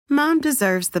Mom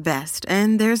deserves the best,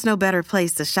 and there's no better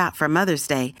place to shop for Mother's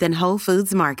Day than Whole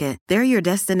Foods Market. They're your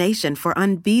destination for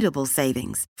unbeatable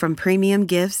savings, from premium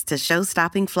gifts to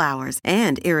show-stopping flowers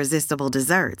and irresistible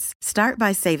desserts. Start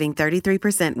by saving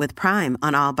 33% with Prime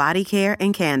on all body care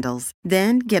and candles.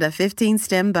 Then get a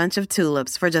 15-stem bunch of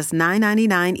tulips for just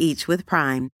 $9.99 each with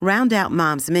Prime. Round out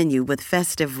Mom's menu with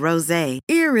festive rosé,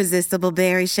 irresistible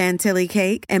berry chantilly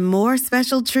cake, and more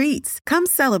special treats. Come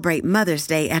celebrate Mother's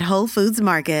Day at Whole Foods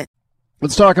Market.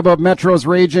 Let's talk about Metro's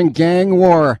raging gang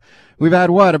war. We've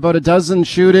had, about a dozen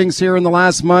shootings here in the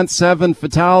last month, 7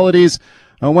 fatalities.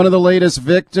 One of the latest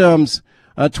victims,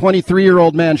 a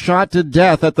 23-year-old man shot to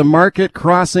death at the Market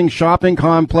Crossing shopping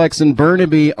complex in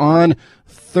Burnaby on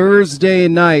Thursday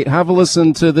night. Have a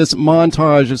listen to this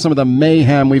montage of some of the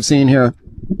mayhem we've seen here.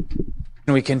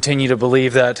 We continue to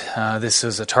believe that this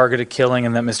is a targeted killing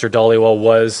and that Mr. Dollywell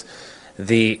was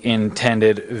the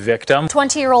intended victim.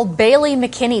 20-year-old Bailey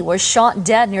McKinney was shot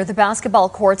dead near the basketball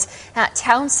courts at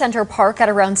Town Centre Park at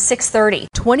around 6:30.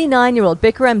 29-year-old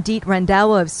Bikramdeet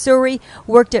Randawa of Surrey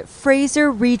worked at Fraser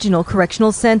Regional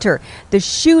Correctional Centre. The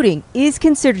shooting is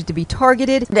considered to be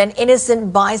targeted. An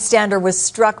innocent bystander was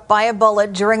struck by a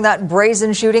bullet during that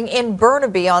brazen shooting in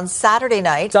Burnaby on Saturday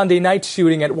night. Sunday night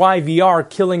shooting at YVR,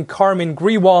 killing Carmen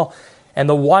Grewal, and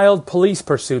the wild police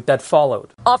pursuit that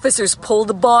followed. Officers pulled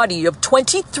the body of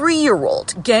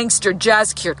 23-year-old gangster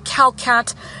Jaskirt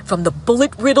Calcat from the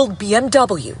bullet-riddled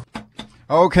BMW.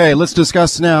 Okay, let's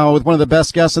discuss now with one of the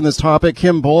best guests on this topic.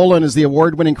 Kim Boland is the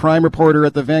award-winning crime reporter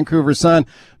at the Vancouver Sun.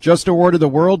 Just awarded the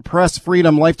World Press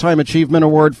Freedom Lifetime Achievement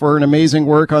Award for an amazing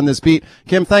work on this beat.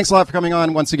 Kim, thanks a lot for coming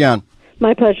on once again.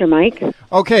 My pleasure, Mike.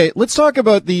 Okay, let's talk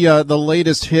about the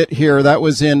latest hit here. That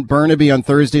was in Burnaby on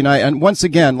Thursday night, and once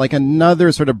again, like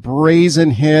another sort of brazen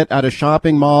hit at a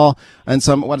shopping mall, and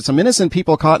some innocent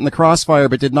people caught in the crossfire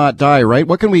but did not die. Right?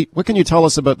 What can you tell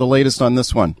us about the latest on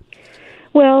this one?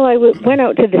 Well, I went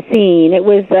out to the scene. It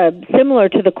was similar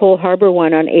to the Cole Harbour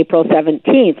one on April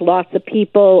 17th. Lots of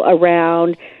people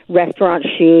around, restaurant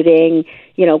shooting,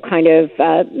 kind of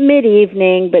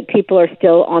mid-evening, but people are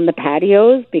still on the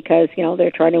patios because,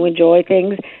 they're trying to enjoy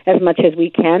things as much as we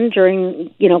can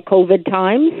during, COVID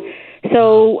times.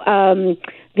 So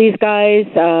these guys,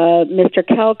 Mr.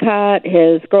 Calcat,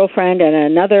 his girlfriend, and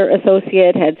another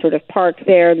associate had sort of parked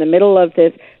there in the middle of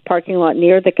this parking lot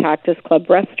near the Cactus Club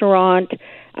restaurant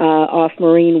off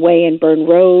Marine Way and Burn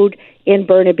Road in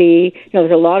Burnaby.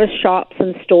 There's a lot of shops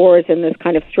and stores in this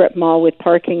kind of strip mall with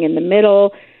parking in the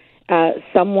middle.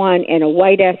 Someone in a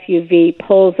white SUV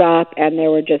pulls up, and there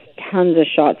were just tons of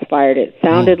shots fired. It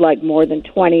sounded like more than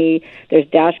 20. There's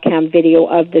dash cam video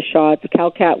of the shots.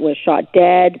 Calcat was shot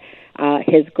dead.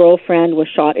 His girlfriend was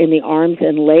shot in the arms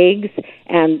and legs,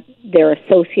 and their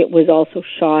associate was also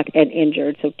shot and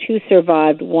injured. So 2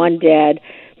 survived, 1 dead.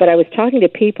 But I was talking to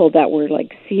people that were,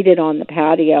 seated on the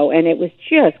patio, and it was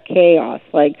just chaos.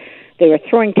 They were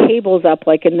throwing tables up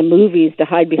like in the movies to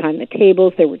hide behind the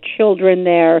tables. There were children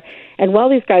there. And while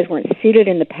these guys weren't seated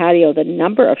in the patio, the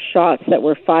number of shots that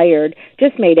were fired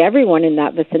just made everyone in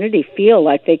that vicinity feel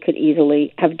like they could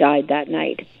easily have died that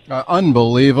night.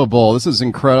 Unbelievable. This is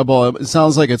incredible. It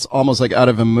sounds like it's almost like out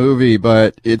of a movie,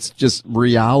 but it's just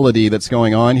reality that's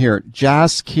going on here.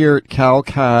 Jaskirt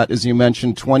Calcat, as you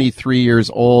mentioned, 23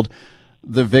 years old,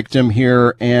 the victim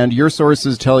here, and your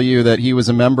sources tell you that he was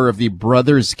a member of the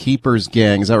Brothers Keepers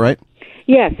gang. Is that right?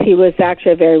 Yes, he was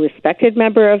actually a very respected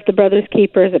member of the Brothers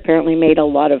Keepers, apparently made a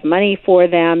lot of money for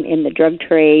them in the drug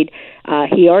trade.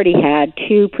 He already had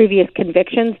 2 previous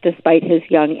convictions despite his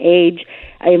young age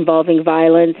involving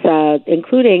violence,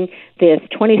 including this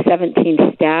 2017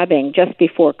 stabbing just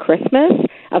before Christmas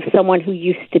of someone who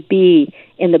used to be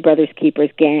in the Brothers Keepers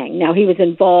gang. Now, he was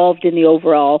involved in the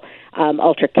overall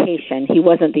altercation. He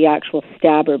wasn't the actual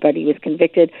stabber, but he was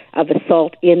convicted of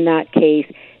assault in that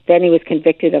case. Then he was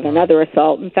convicted of another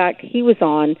assault. In fact, he was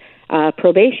on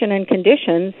probation and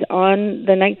conditions on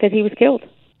the night that he was killed.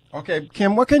 Okay,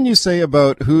 Kim, what can you say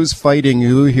about who's fighting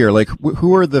who here?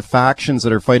 Who are the factions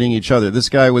that are fighting each other? This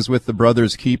guy was with the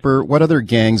Brothers Keeper. What other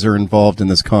gangs are involved in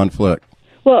this conflict?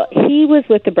 Well, he was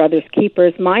with the Brothers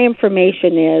Keepers. My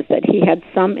information is that he had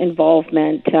some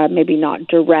involvement, maybe not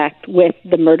direct, with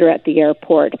the murder at the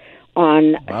airport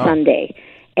on Sunday.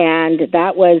 And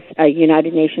that was a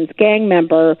United Nations gang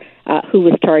member who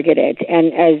was targeted.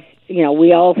 And as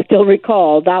we all still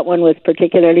recall, that one was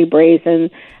particularly brazen.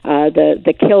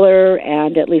 The killer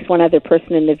and at least one other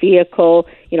person in the vehicle,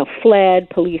 fled.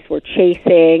 Police were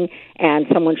chasing, and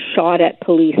someone shot at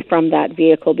police from that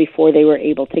vehicle before they were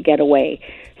able to get away.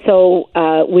 So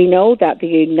we know that the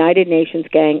United Nations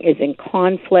gang is in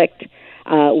conflict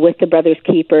with the Brothers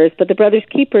Keepers. But the Brothers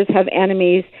Keepers have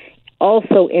enemies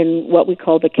also in what we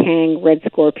call the Kang Red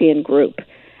Scorpion group.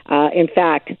 In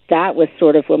fact, that was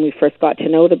sort of when we first got to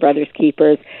know the Brothers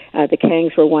Keepers. The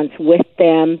Kangs were once with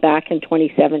them back in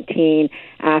 2017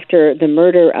 after the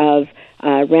murder of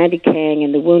Randy Kang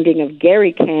and the wounding of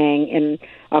Gary Kang in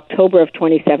October of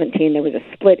 2017. There was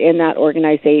a split in that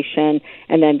organization,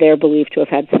 and then they're believed to have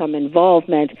had some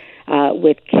involvement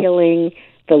with killing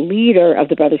the leader of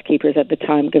the Brothers Keepers at the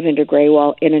time, Govinder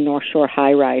Grewal, in a North Shore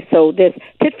high-rise. So this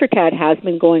tit-for-tat has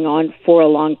been going on for a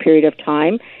long period of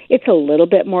time. It's a little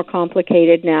bit more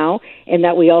complicated now in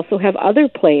that we also have other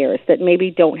players that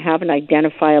maybe don't have an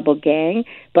identifiable gang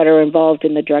but are involved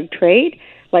in the drug trade,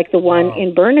 like the one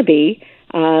in Burnaby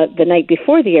the night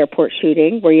before the airport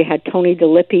shooting where you had Tony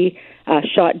DeLippi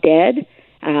shot dead.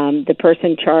 The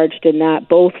person charged in that,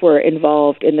 both were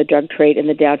involved in the drug trade in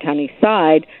the downtown east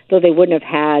side, though they wouldn't have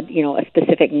had, a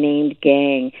specific named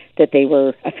gang that they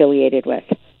were affiliated with.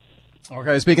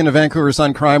 Okay, speaking to Vancouver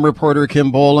Sun crime reporter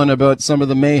Kim Boland about some of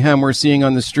the mayhem we're seeing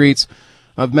on the streets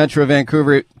of Metro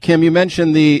Vancouver. Kim, you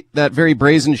mentioned that very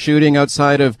brazen shooting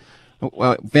outside of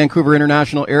Vancouver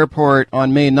International Airport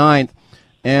on May 9th,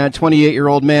 and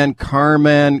 28-year-old man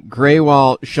Carman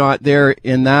Grewal shot there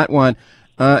in that one.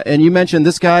 And you mentioned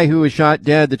this guy who was shot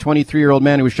dead, the 23-year-old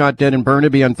man who was shot dead in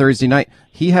Burnaby on Thursday night.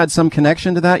 He had some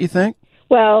connection to that, you think?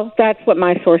 Well, that's what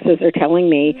my sources are telling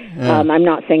me. Yeah. I'm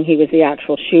not saying he was the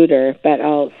actual shooter, but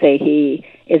I'll say he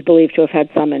is believed to have had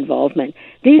some involvement.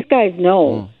 These guys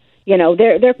know,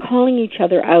 they're calling each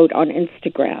other out on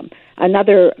Instagram.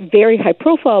 Another very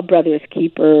high-profile Brothers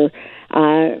Keeper,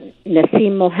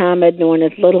 Nassim Mohammed, known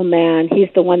as Little Man, he's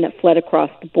the one that fled across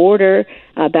the border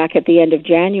back at the end of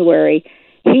January.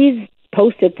 He's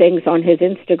posted things on his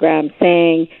Instagram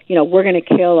saying, we're going to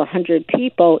kill 100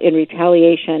 people in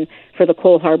retaliation for the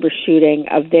Cole Harbour shooting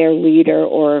of their leader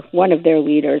or one of their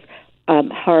leaders,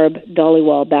 Harb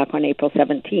Dhaliwal, back on April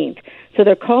 17th. So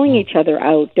they're calling each other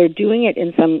out. They're doing it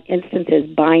in some instances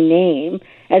by name,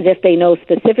 as if they know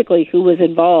specifically who was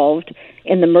involved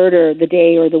in the murder the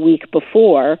day or the week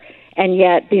before, and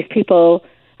yet these people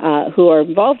who are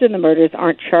involved in the murders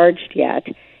aren't charged yet.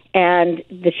 And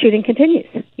the shooting continues.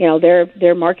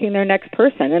 They're marking their next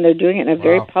person, and they're doing it in a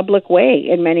very public way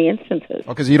in many instances.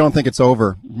 Because you don't think it's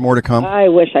over. More to come? I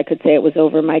wish I could say it was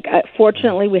over, Mike.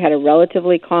 Fortunately, we had a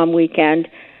relatively calm weekend,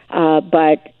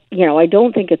 but, I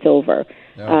don't think it's over.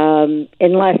 Yeah.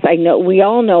 Unless we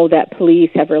all know that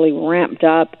police have really ramped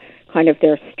up kind of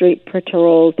their street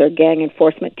patrols, their gang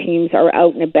enforcement teams are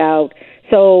out and about.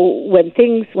 So when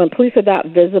police are that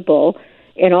visible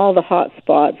in all the hot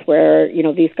spots where,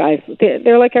 these guys,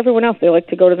 they're like everyone else. They like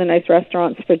to go to the nice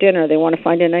restaurants for dinner. They want to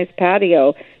find a nice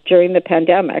patio during the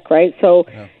pandemic, right? So,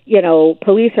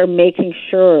 police are making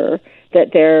sure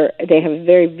that they have a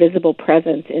very visible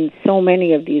presence in so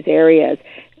many of these areas.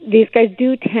 These guys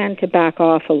do tend to back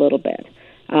off a little bit.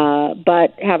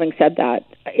 But having said that,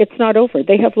 it's not over.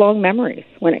 They have long memories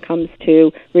when it comes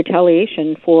to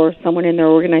retaliation for someone in their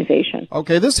organization.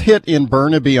 Okay, this hit in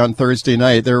Burnaby on Thursday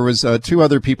night. There was two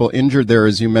other people injured there,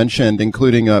 as you mentioned,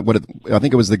 including I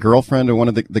think it was the girlfriend of one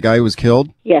of the guy who was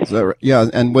killed. Yes. Yeah,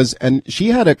 and she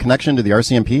had a connection to the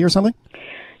RCMP or something?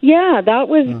 Yeah, that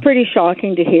was pretty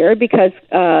shocking to hear because,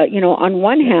 on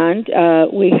one hand,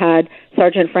 we had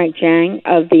Sergeant Frank Jang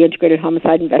of the Integrated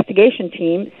Homicide Investigation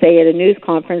Team say at a news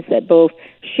conference that both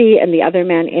she and the other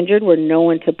man injured were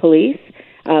known to police.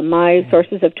 My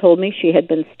sources have told me she had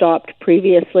been stopped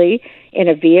previously in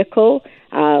a vehicle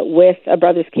with a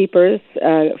Brothers Keepers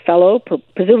fellow,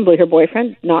 presumably her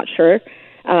boyfriend, not sure.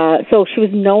 So she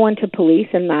was known to police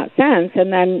in that sense.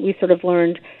 And then we sort of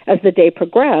learned as the day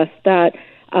progressed that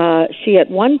she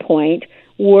at one point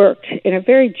worked in a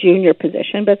very junior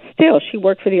position, but still she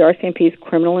worked for the RCMP's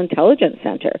Criminal Intelligence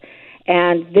Center.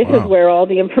 And this is where all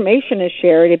the information is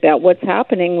shared about what's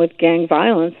happening with gang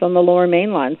violence on the Lower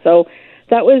Mainland. So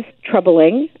that was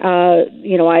troubling.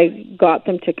 I got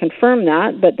them to confirm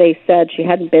that, but they said she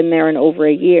hadn't been there in over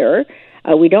a year.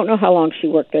 We don't know how long she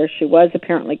worked there. She was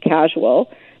apparently casual.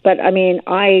 But,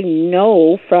 I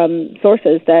know from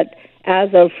sources that as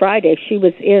of Friday, she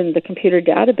was in the computer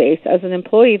database as an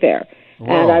employee there.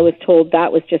 Wow. And I was told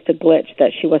that was just a glitch,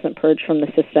 that she wasn't purged from the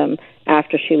system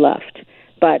after she left.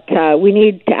 But we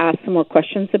need to ask some more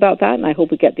questions about that, and I hope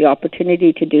we get the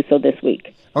opportunity to do so this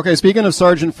week. Okay, speaking of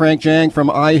Sergeant Frank Jang from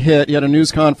iHit, he had a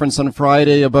news conference on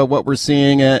Friday about what we're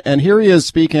seeing, and here he is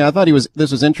speaking. I thought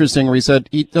this was interesting, where he said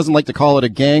he doesn't like to call it a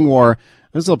gang war.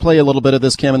 I'll play a little bit of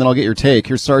this, Kim, and then I'll get your take.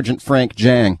 Here's Sergeant Frank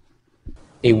Jang.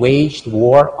 They waged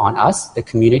war on us, the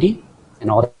community, and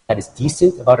all that is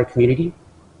decent about our community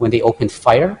when they opened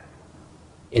fire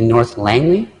in North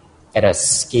Langley at a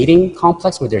skating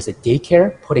complex where there's a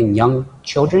daycare, putting young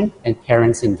children and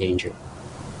parents in danger.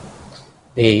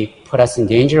 They put us in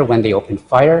danger when they opened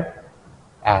fire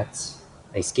at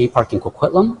a skate park in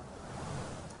Coquitlam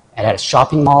and at a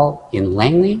shopping mall in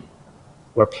Langley,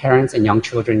 where parents and young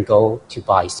children go to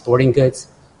buy sporting goods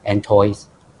and toys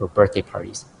for birthday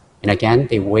parties. And again,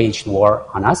 they waged war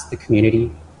on us, the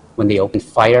community, when they opened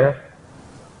fire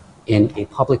in a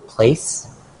public place,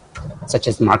 such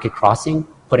as Market Crossing,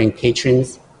 putting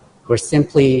patrons who are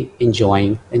simply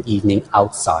enjoying an evening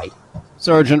outside.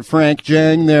 Sergeant Frank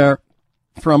Jang there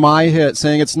from iHit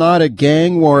saying it's not a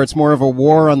gang war, it's more of a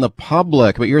war on the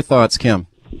public. But your thoughts, Kim?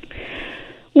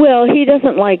 Well, he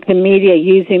doesn't like the media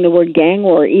using the word gang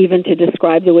war even to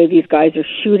describe the way these guys are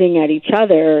shooting at each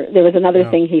other. There was another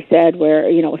thing he said where,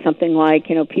 something like,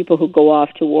 people who go off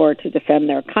to war to defend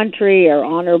their country are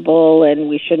honorable and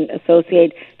we shouldn't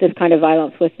associate this kind of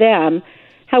violence with them.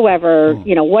 However,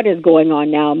 what is going on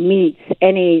now meets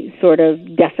any sort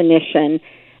of definition,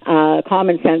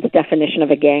 common sense definition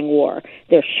of a gang war.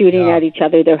 They're shooting at each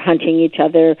other, they're hunting each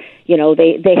other,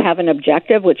 they have an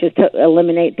objective, which is to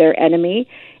eliminate their enemy.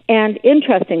 And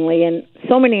interestingly, in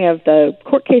so many of the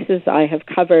court cases I have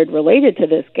covered related to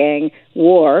this gang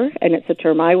war, and it's a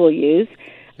term I will use,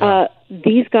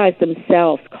 these guys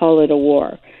themselves call it a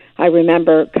war. I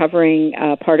remember covering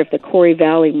part of the Corey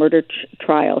Valley murder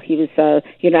trial. He was a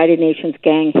United Nations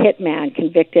gang hitman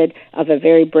convicted of a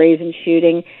very brazen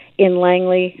shooting in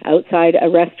Langley outside a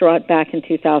restaurant back in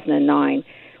 2009.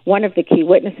 One of the key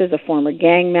witnesses, a former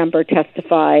gang member,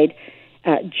 testified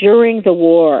during the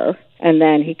war, and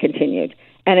then he continued.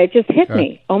 And it just hit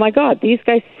me. Oh, my God, these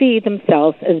guys see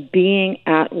themselves as being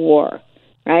at war,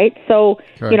 right? So,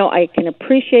 I can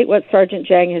appreciate what Sergeant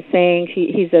Jang is saying.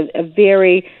 He's a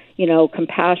very,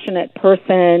 compassionate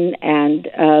person,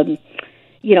 and,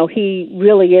 he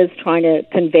really is trying to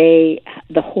convey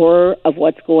the horror of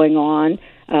what's going on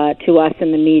to us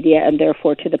in the media and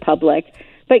therefore to the public.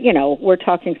 But, we're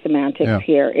talking semantics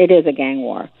here. It is a gang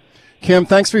war. Kim,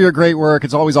 thanks for your great work.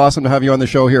 It's always awesome to have you on the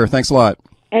show here. Thanks a lot.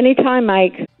 Anytime,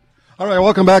 Mike. All right,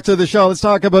 welcome back to the show. Let's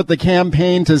talk about the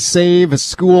campaign to save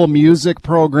school music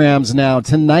programs now.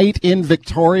 Tonight in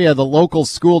Victoria, the local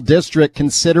school district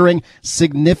considering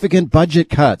significant budget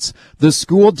cuts. The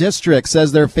school district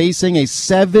says they're facing a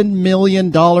 $7 million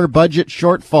budget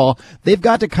shortfall. They've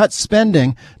got to cut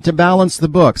spending to balance the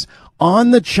books.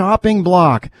 On the chopping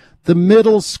block, the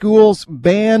middle school's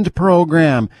band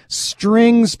program,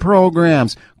 strings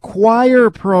programs,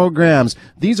 choir programs.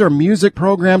 These are music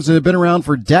programs that have been around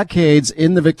for decades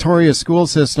in the Victoria school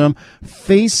system,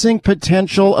 facing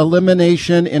potential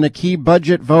elimination in a key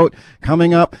budget vote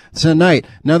coming up tonight.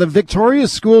 Now, the Victoria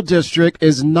School District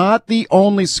is not the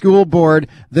only school board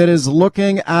that is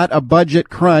looking at a budget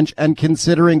crunch and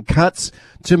considering cuts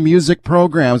to music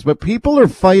programs, but people are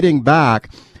fighting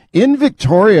back. In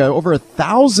Victoria, over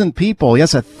 1,000 people,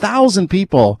 1,000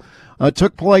 people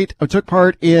took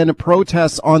part in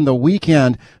protests on the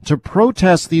weekend to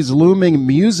protest these looming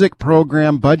music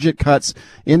program budget cuts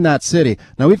in that city.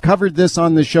 Now, we've covered this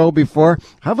on the show before.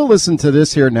 Have a listen to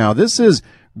this here now. This is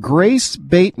Grace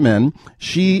Bateman.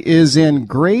 She is in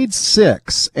grade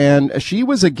 6, and she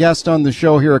was a guest on the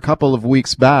show here a couple of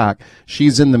weeks back.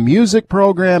 She's in the music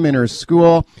program in her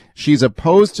school. She's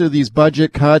opposed to these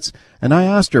budget cuts, and I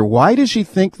asked her, why does she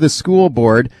think the school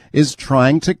board is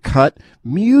trying to cut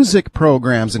music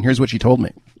programs? And here's what she told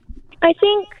me. I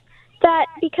think that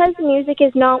because music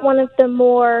is not one of the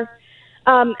more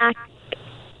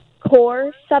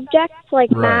core subjects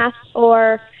like math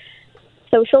or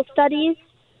social studies,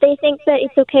 they think that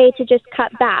it's okay to just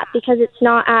cut back because it's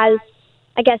not as,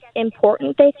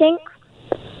 important, they think.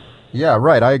 Yeah,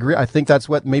 right. I agree. I think that's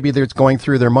what maybe it's going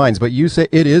through their minds. But you say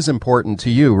it is important to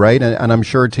you, right? And I'm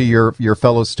sure to your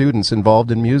fellow students involved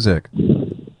in music.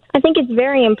 I think it's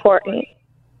very important.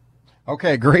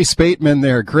 Okay, Grace Bateman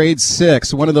there, grade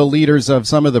 6, one of the leaders of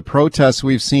some of the protests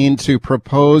we've seen to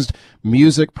proposed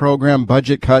music program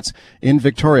budget cuts in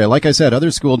Victoria. Like I said, other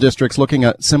school districts looking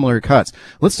at similar cuts.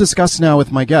 Let's discuss now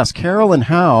with my guest, Carolyn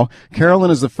Howe.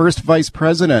 Carolyn is the first vice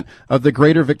president of the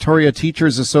Greater Victoria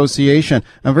Teachers Association.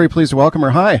 I'm very pleased to welcome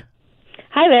her. Hi.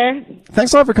 Hi there.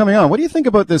 Thanks a lot for coming on. What do you think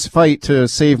about this fight to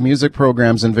save music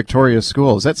programs in Victoria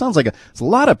schools? That sounds like there's a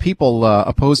lot of people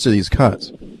opposed to these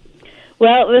cuts.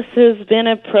 Well, this has been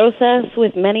a process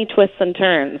with many twists and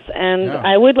turns, and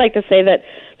I would like to say that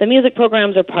the music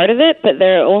programs are part of it, but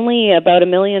they're only about $1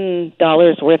 million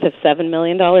worth of $7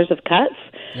 million of cuts.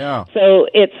 Yeah. So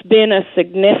it's been a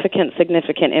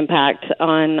significant impact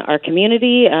on our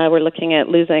community. We're looking at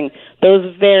losing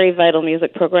those very vital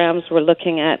music programs. We're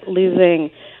looking at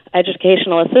losing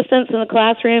educational assistance in the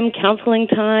classroom, counseling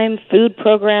time, food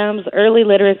programs, early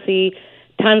literacy,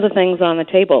 tons of things on the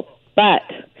table. But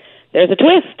there's a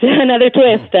twist, another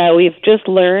twist. We've just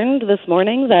learned this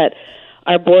morning that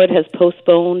our board has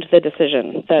postponed the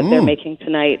decision that they're making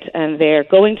tonight, and they're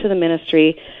going to the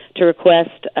ministry to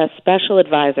request a special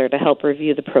advisor to help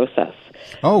review the process.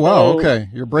 Oh wow! Okay,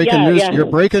 you're breaking news. Yeah. You're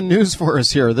breaking news for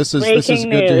us here. This is good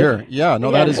to hear. Yeah,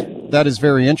 no, that is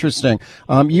very interesting.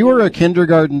 You are a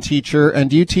kindergarten teacher, and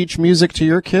do you teach music to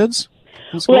your kids?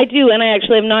 Well, I do, and I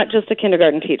actually am not just a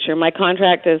kindergarten teacher. My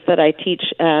contract is that I teach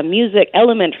music,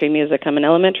 elementary music. I'm an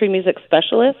elementary music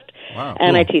specialist,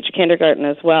 and I teach kindergarten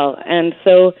as well. And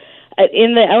so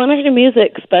in the elementary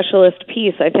music specialist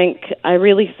piece, I think I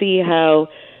really see how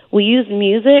we use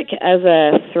music as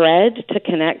a thread to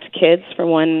connect kids from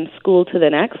one school to the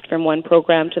next, from one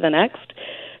program to the next.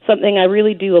 Something I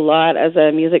really do a lot as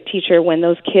a music teacher when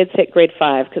those kids hit grade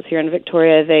 5, because here in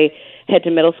Victoria they head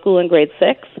to middle school in grade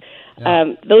 6.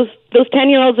 Yeah. Those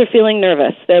 10-year-olds are feeling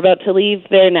nervous. They're about to leave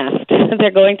their nest.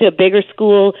 They're going to a bigger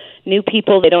school, new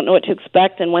people. They don't know what to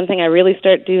expect. And one thing I really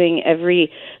start doing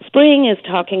every spring is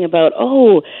talking about,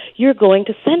 oh, you're going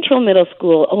to Central Middle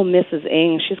School. Oh, Mrs.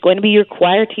 Ng, she's going to be your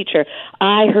choir teacher.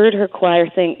 I heard her choir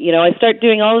thing. You know, I start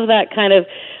doing all of that kind of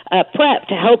prep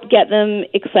to help get them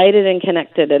excited and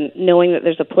connected and knowing that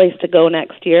there's a place to go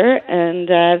next year. And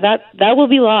that will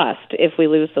be lost if we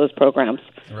lose those programs.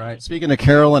 Right. Speaking of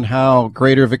Carolyn Howe,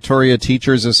 Greater Victoria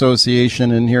Teachers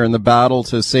Association in here in the battle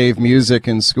to save music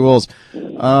in schools.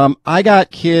 I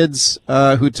got kids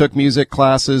who took music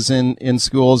classes in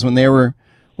schools when they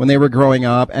were growing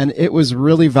up, and it was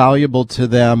really valuable to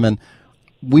them, and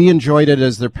we enjoyed it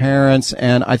as their parents,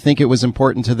 and I think it was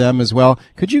important to them as well.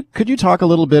 Could you talk a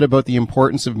little bit about the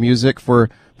importance of music for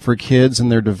kids and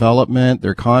their development,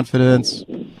 their confidence?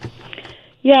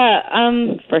 Yeah,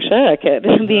 for sure I could,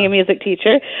 being a music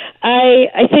teacher.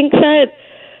 I think that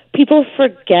people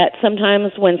forget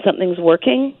sometimes when something's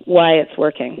working, why it's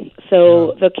working.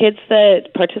 So the kids that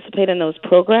participate in those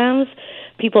programs,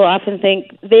 people often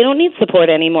think they don't need support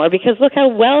anymore because look how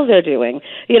well they're doing.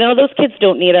 You know, those kids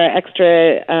don't need our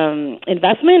extra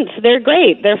investment. They're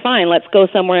great. They're fine. Let's go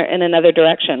somewhere in another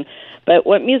direction. But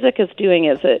what music is doing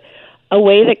is a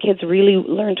way that kids really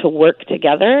learn to work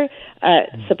together.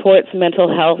 Supports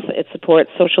mental health, it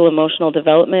supports social emotional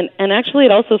development, and actually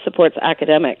it also supports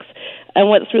academics. And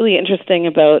what's really interesting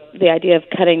about the idea of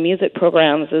cutting music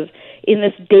programs is in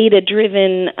this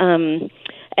data-driven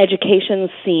education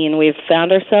scene we've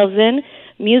found ourselves in,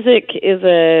 music is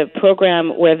a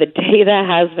program where the data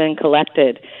has been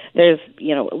collected. There's,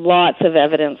 lots of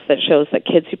evidence that shows that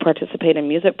kids who participate in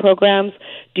music programs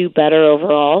do better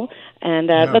overall, and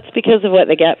that's because of what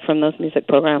they get from those music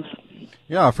programs.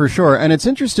 Yeah, for sure. And it's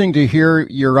interesting to hear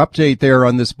your update there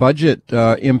on this budget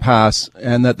impasse,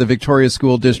 and that the Victoria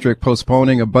School District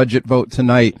postponing a budget vote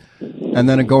tonight and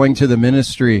then going to the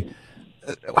ministry.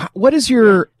 What is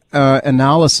your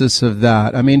analysis of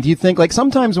that? I mean, do you think, like,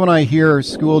 sometimes when I hear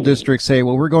school districts say,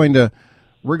 well, we're going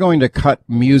to cut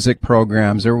music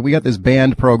programs, or we got this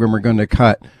band program we're going to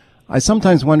cut, I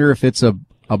sometimes wonder if it's a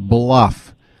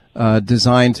bluff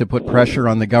designed to put pressure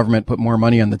on the government, put more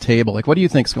money on the table. Like, what do you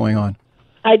think's going on?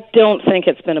 I don't think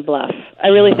it's been a bluff. I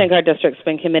really think our district's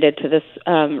been committed to this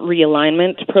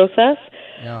realignment process.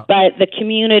 Yeah. But the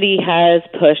community has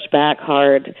pushed back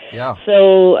hard. Yeah.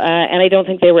 So, and I don't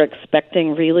think they were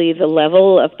expecting really the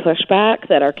level of pushback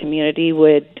that our community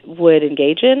would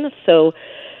engage in. So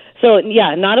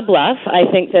yeah, not a bluff.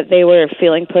 I think that they were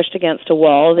feeling pushed against a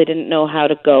wall. They didn't know how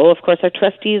to go. Of course, our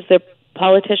trustees, they're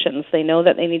politicians. They know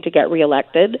that they need to get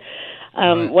reelected.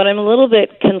 Right. What I'm a little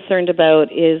bit concerned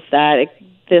about is that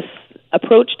this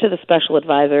approach to the special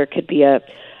advisor could be a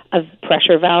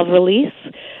pressure valve release.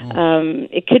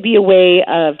 It could be a way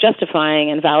of justifying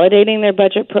and validating their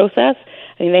budget process.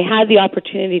 I mean, they had the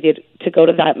opportunity to go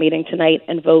to that meeting tonight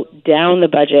and vote down the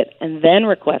budget and then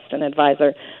request an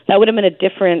advisor. That would have been a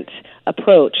different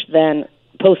approach than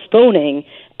postponing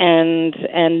and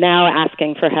now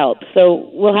asking for help. So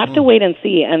we'll have to wait and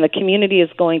see, and the community is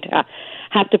going to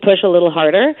have to push a little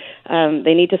harder.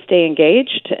 They need to stay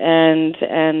engaged and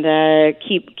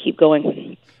keep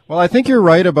going. Well, I think you're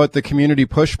right about the community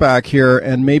pushback here,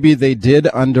 and maybe they did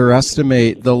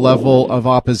underestimate the level of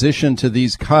opposition to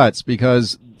these cuts,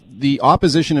 because the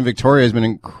opposition in Victoria has been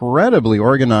incredibly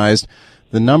organized.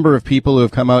 The number of people who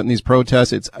have come out in these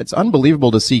protests, it's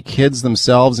unbelievable to see kids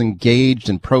themselves engaged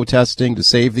and protesting to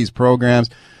save these programs.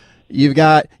 You've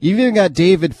even got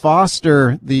David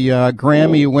Foster, the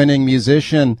Grammy-winning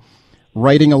musician,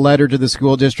 writing a letter to the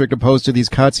school district opposed to these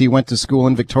cuts. He went to school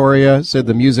in Victoria, said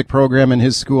the music program in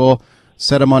his school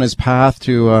set him on his path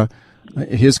to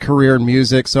his career in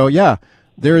music. So, yeah,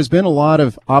 there has been a lot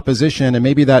of opposition, and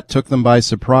maybe that took them by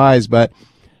surprise. But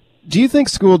do you think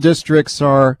school districts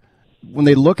are, when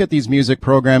they look at these music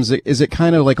programs, is it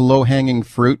kind of like low-hanging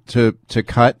fruit to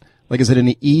cut? Like, is it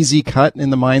an easy cut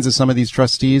in the minds of some of these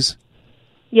trustees?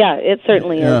 Yeah, it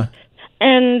certainly is.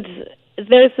 And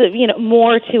there's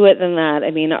more to it than that.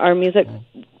 I mean,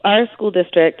 our school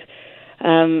district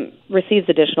receives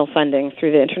additional funding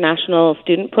through the International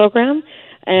Student Program,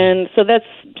 and so that's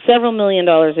several $1 million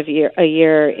a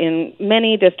year in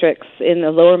many districts in the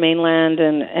Lower Mainland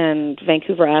and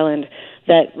Vancouver Island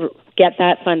that get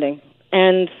that funding.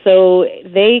 And so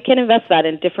they can invest that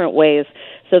in different ways.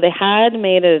 So they had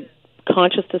made a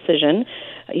conscious decision,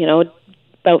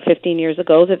 about 15 years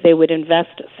ago, that they would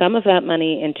invest some of that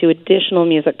money into additional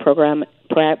music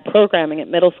programming at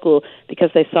middle school because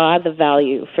they saw the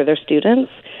value for their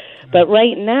students. But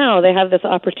right now, they have this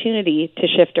opportunity to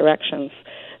shift directions.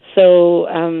 So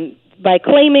by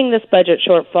claiming this budget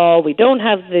shortfall, we don't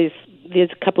have these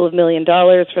couple of $1 million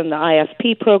from the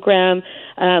ISP program.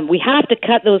 We have to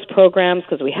cut those programs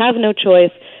because we have no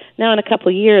choice. Now, in a couple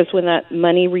of years, when that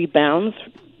money rebounds,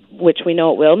 which we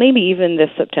know it will, maybe even this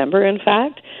September, in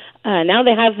fact, now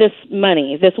they have this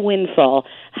money, this windfall.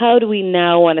 How do we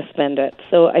now want to spend it?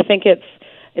 So I think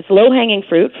it's low-hanging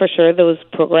fruit for sure, those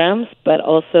programs, but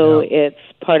also it's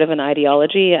part of an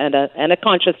ideology and a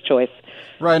conscious choice.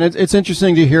 Right, and it's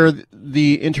interesting to hear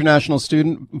the international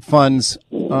student funds.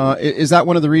 Is that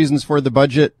one of the reasons for the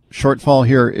budget shortfall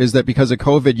here, is that because of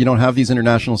COVID, you don't have these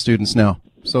international students now?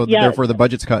 So therefore the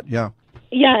budget's cut, Yeah,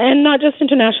 and not just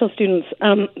international students.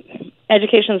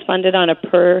 Education is funded on a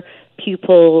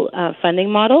per-pupil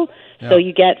funding model, so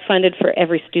you get funded for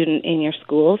every student in your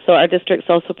school. So our district's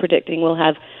also predicting we'll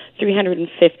have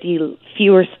 350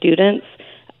 fewer students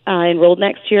enrolled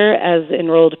next year as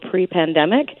enrolled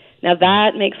pre-pandemic. Now,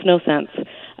 that makes no sense.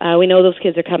 We know those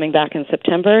kids are coming back in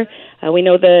September. We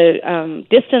know the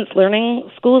distance learning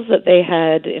schools that they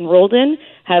had enrolled in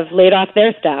have laid off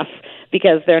their staff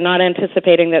because they're not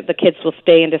anticipating that the kids will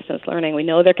stay in distance learning. We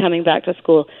know they're coming back to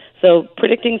school. So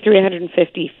predicting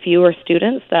 350 fewer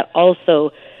students, that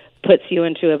also puts you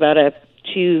into about a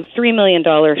 $3 million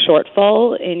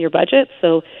shortfall in your budget.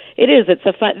 So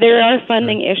there are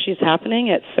funding issues happening,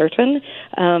 it's certain,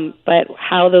 but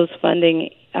how those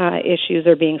funding issues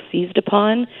are being seized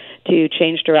upon to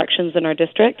change directions in our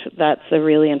district, that's a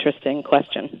really interesting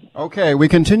question. Okay, we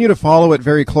continue to follow it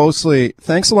very closely.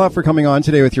 Thanks a lot for coming on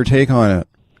today with your take on it.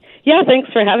 Yeah,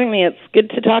 thanks for having me. It's good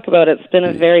to talk about it. It's been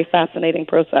a very fascinating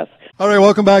process. All right,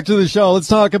 welcome back to the show. Let's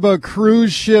talk about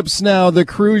cruise ships now. The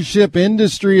cruise ship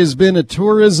industry has been a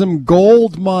tourism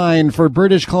gold mine for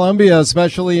British Columbia,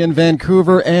 especially in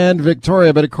Vancouver and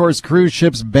Victoria. But of course, cruise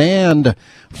ships banned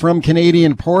from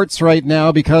Canadian ports right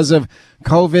now because of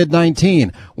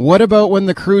COVID-19. What about when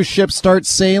the cruise ships start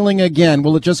sailing again?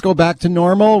 Will it just go back to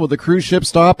normal? Will the cruise ship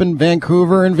stop in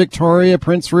Vancouver and Victoria,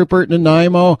 Prince Rupert,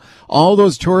 Nanaimo? All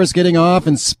those tourists getting off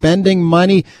and spending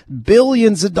money,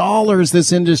 billions of dollars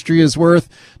this industry is worth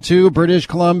to British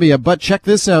Columbia. But check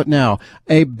this out now.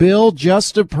 A bill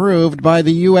just approved by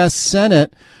the U.S.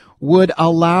 Senate would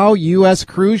allow U.S.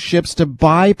 cruise ships to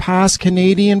bypass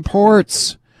Canadian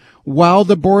ports while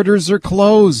the borders are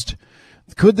closed.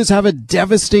 Could this have a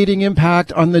devastating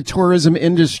impact on the tourism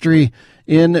industry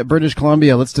in British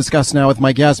Columbia? Let's discuss now with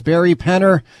my guest, Barry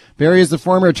Penner. Barry is the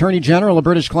former Attorney General of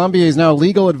British Columbia. He's now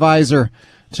legal advisor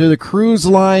to the Cruise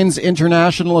Lines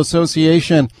International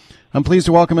Association. I'm pleased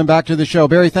to welcome him back to the show.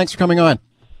 Barry, thanks for coming on.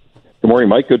 Good morning,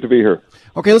 Mike. Good to be here.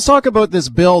 Okay, let's talk about this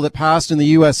bill that passed in the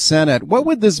U.S. Senate. What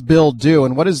would this bill do,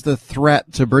 and what is the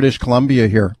threat to British Columbia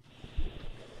here?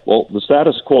 Well, the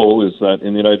status quo is that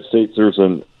in the United States there's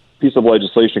a piece of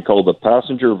legislation called the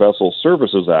Passenger Vessel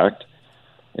Services Act,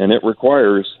 and it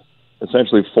requires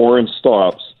essentially foreign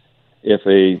stops if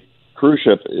a cruise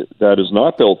ship that is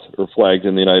not built or flagged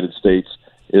in the United States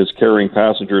is carrying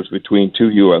passengers between two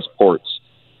U.S. ports.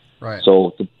 Right.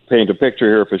 So to paint a picture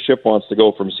here, if a ship wants to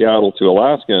go from Seattle to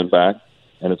Alaska and back,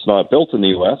 and it's not built in the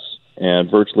U.S., and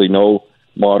virtually no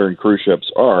modern cruise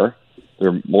ships are,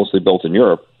 they're mostly built in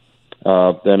Europe,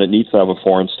 then it needs to have a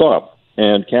foreign stop.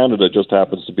 And Canada just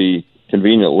happens to be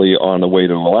conveniently on the way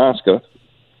to Alaska.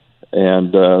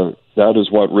 And that is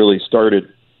what really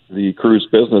started the cruise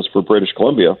business for British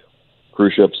Columbia.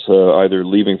 Cruise ships either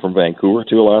leaving from Vancouver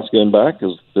to Alaska and back,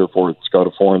 because therefore it's got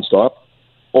a foreign stop,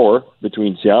 or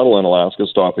between Seattle and Alaska,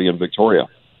 stopping in Victoria.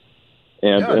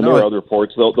 And there are other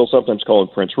ports. They'll sometimes call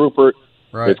it Prince Rupert.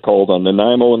 Right. They've called on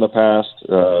Nanaimo in the past.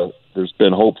 There's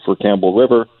been hope for Campbell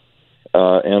River.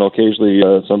 And occasionally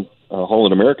some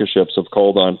Holland America ships have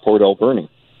called on Port Alberni.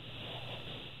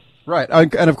 Right.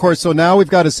 And of course, so now we've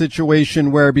got a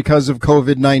situation where because of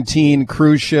COVID-19,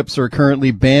 cruise ships are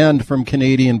currently banned from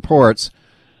Canadian ports,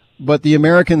 but the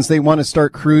Americans, they want to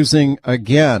start cruising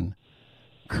again.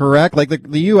 Correct? Like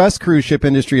the U.S. cruise ship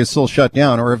industry is still shut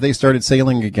down, or have they started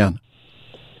sailing again?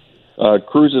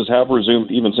 Cruises have resumed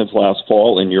even since last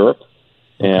fall in Europe,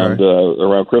 and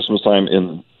around Christmas time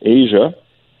in Asia,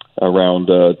 around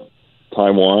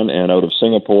Taiwan and out of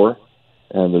Singapore,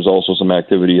 and there's also some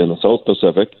activity in the South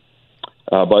Pacific.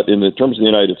 But in the terms of the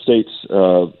United States,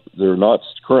 they're not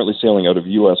currently sailing out of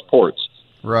U.S. ports.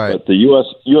 Right. But the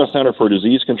U.S. Center for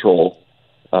Disease Control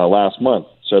last month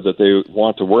said that they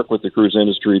want to work with the cruise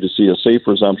industry to see a safe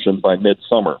resumption by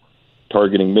midsummer,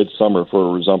 targeting midsummer for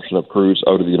a resumption of cruise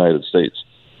out of the United States.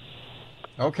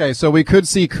 Okay, so we could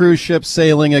see cruise ships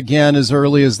sailing again as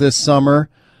early as this summer.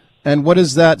 And what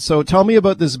is that? So tell me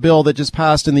about this bill that just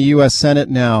passed in the U.S. Senate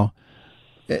now.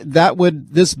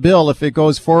 This bill, if it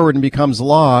goes forward and becomes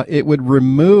law, it would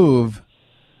remove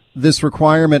this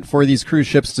requirement for these cruise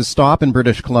ships to stop in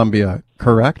British Columbia,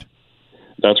 correct?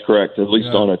 That's correct, at least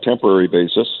on a temporary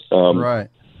basis. Right.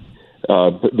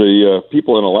 The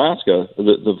people in Alaska,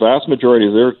 the vast majority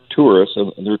of their tourists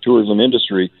and their tourism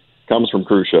industry comes from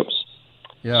cruise ships.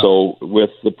 Yeah. So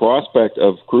with the prospect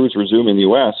of cruise resuming in the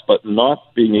U.S., but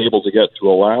not being able to get to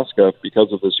Alaska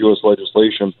because of this U.S.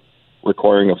 legislation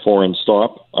requiring a foreign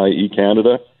stop, i.e.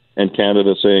 Canada, and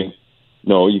Canada saying,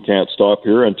 no, you can't stop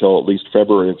here until at least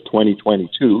February of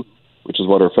 2022, which is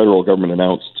what our federal government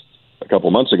announced a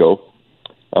couple months ago.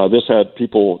 This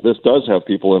does have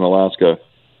people in Alaska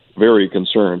very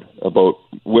concerned about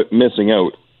missing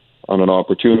out on an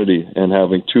opportunity and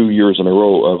having 2 years in a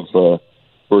row of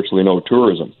virtually no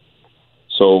tourism.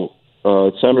 So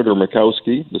Senator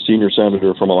Murkowski, the senior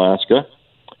senator from Alaska,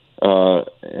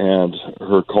 and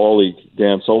her colleague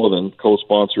Dan Sullivan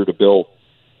co-sponsored a bill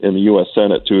in the U.S.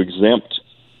 Senate to exempt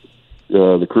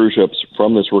the cruise ships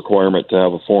from this requirement to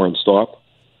have a foreign stop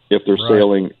if they're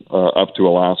sailing up to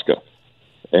Alaska.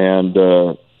 And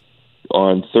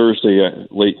on Thursday,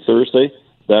 late Thursday,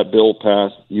 that bill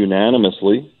passed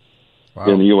unanimously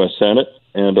in the U.S. Senate,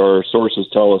 and our sources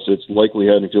tell us it's likely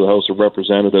heading to the House of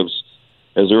Representatives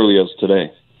as early as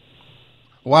today.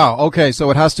 Wow. Okay. So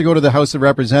it has to go to the House of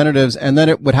Representatives, and then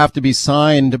it would have to be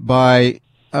signed by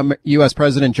U.S.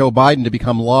 President Joe Biden to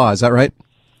become law. Is that right?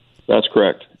 That's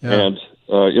correct. Yeah. And,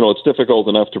 it's difficult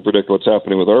enough to predict what's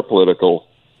happening with our political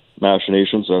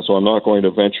machinations, so I'm not going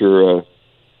to venture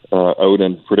out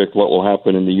and predict what will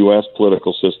happen in the U.S.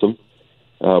 political system.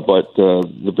 But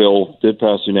the bill did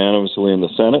pass unanimously in the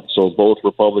Senate, so both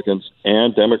Republicans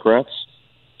and Democrats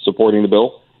supporting the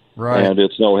bill. Right. And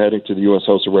it's now heading to the U.S.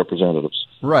 House of Representatives.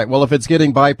 Right. Well, if it's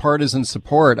getting bipartisan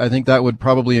support, I think that would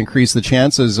probably increase the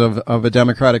chances of a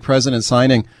Democratic president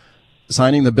signing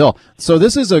the bill. So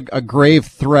this is a grave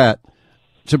threat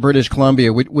to British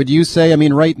Columbia. Would you say, I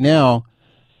mean, right now,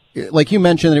 like you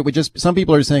mentioned, it would just, some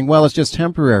people are saying, well, it's just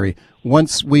temporary.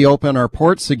 Once we open our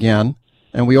ports again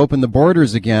and we open the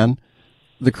borders again,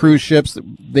 the cruise ships,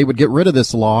 they would get rid of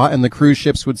this law and the cruise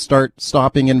ships would start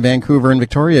stopping in Vancouver and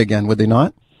Victoria again, would they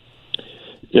not?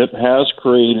 It has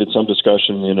created some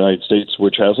discussion in the United States,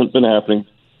 which hasn't been happening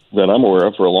that I'm aware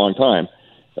of for a long time,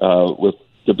 with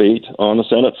debate on the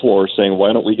Senate floor saying,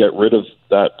 why don't we get rid of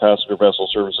that Passenger Vessel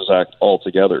Services Act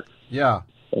altogether? Yeah.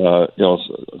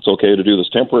 It's okay to do this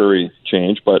temporary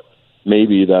change, but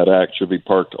maybe that act should be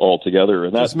parked altogether.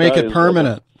 And just make it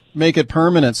permanent. Make it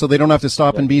permanent so they don't have to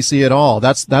stop in BC at all.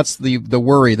 That's the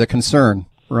worry, the concern,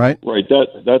 right? Right.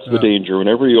 That's the danger.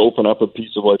 Whenever you open up a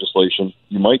piece of legislation,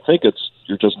 you might think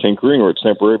you're just tinkering or it's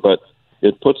temporary, but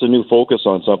it puts a new focus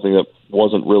on something that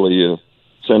wasn't really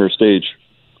center stage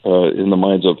in the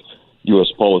minds of U.S.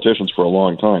 politicians for a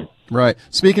long time. Right.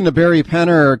 Speaking to Barry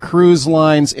Penner, Cruise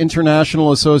Lines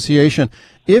International Association,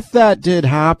 if that did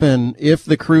happen, if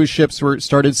the cruise ships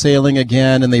started sailing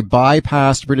again and they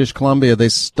bypassed British Columbia, they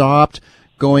stopped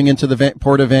going into the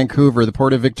port of Vancouver, the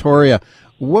port of Victoria,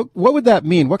 what would that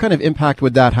mean? What kind of impact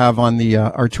would that have on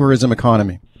our tourism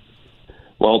economy?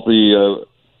 Well,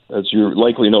 as you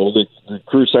likely know, the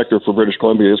cruise sector for British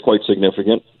Columbia is quite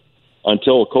significant.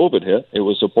 Until COVID hit, it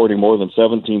was supporting more than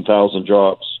 17,000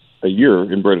 jobs a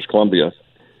year in British Columbia,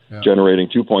 generating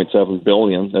 $2.7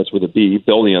 billion, that's with a B,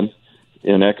 billion,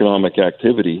 in economic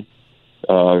activity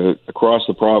across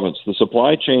the province. The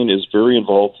supply chain is very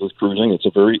involved with cruising. It's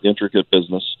a very intricate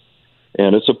business,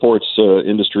 and it supports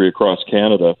industry across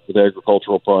Canada with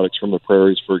agricultural products from the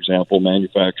prairies, for example,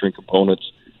 manufacturing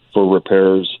components for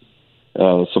repairs,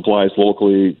 supplies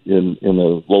locally in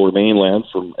the lower mainland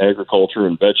from agriculture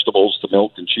and vegetables to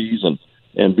milk and cheese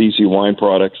and BC wine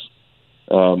products.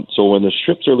 So when the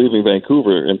ships are leaving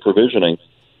Vancouver and provisioning,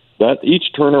 that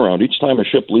each turnaround, each time a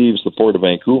ship leaves the port of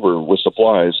Vancouver with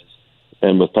supplies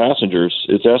and with passengers,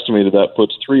 it's estimated that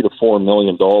puts $3 to $4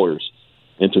 million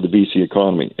into the BC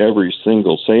economy every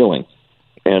single sailing.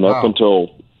 And up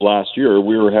until last year,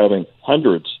 we were having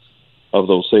hundreds of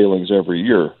those sailings every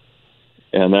year.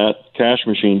 And that cash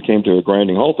machine came to a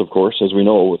grinding halt, of course, as we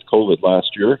know, with COVID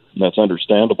last year, and that's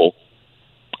understandable.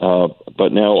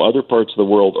 But now other parts of the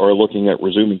world are looking at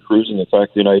resuming cruising. In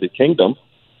fact, the United Kingdom,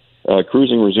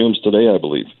 cruising resumes today, I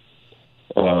believe,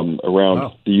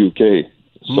 around the UK.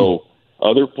 So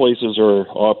other places are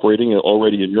operating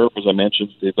already in Europe, as I mentioned.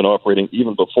 They've been operating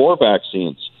even before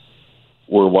vaccines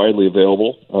were widely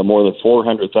available. More than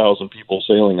 400,000 people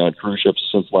sailing on cruise ships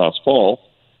since last fall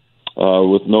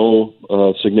with no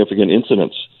significant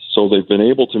incidents. So they've been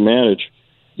able to manage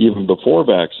even before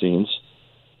vaccines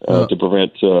to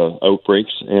prevent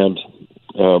outbreaks. And,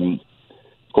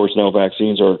 of course, now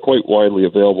vaccines are quite widely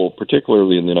available,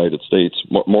 particularly in the United States,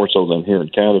 more so than here in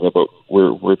Canada, but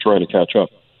we're trying to catch up.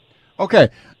 Okay.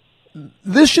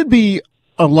 This should be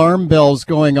alarm bells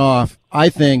going off, I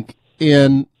think,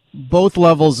 in both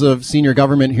levels of senior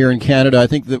government here in Canada. I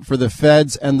think that for the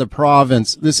feds and the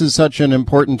province, this is such an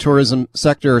important tourism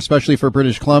sector, especially for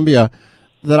British Columbia,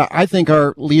 that I think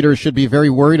our leaders should be very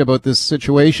worried about this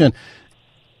situation.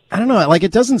 I don't know, like,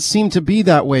 it doesn't seem to be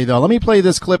that way, though. Let me play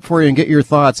this clip for you and get your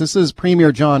thoughts. This is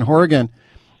Premier John Horgan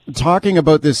talking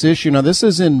about this issue. Now, this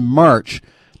is in March.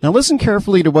 Now, listen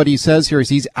carefully to what he says here.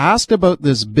 He's asked about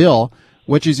this bill,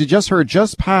 which, as you just heard,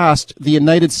 just passed the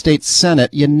United States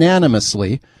Senate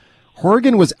unanimously.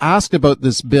 Horgan was asked about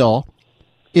this bill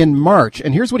in March,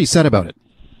 and here's what he said about it.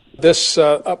 This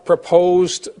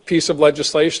proposed piece of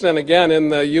legislation, and again, in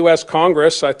the U.S.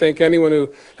 Congress, I think anyone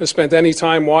who has spent any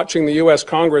time watching the U.S.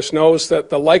 Congress knows that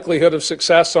the likelihood of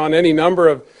success on any number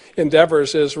of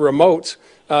endeavors is remote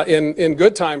in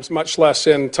good times, much less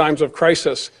in times of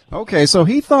crisis. Okay, so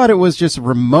he thought it was just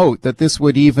remote that this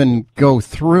would even go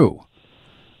through.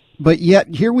 But yet,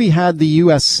 here we had the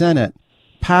U.S. Senate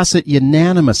pass it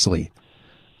unanimously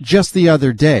just the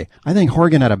other day. I think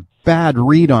Horgan had a bad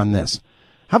read on this.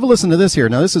 Have a listen to this here.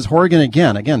 Now, this is Horgan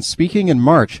again, speaking in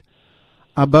March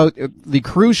about the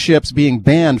cruise ships being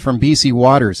banned from BC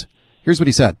waters. Here's what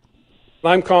he said.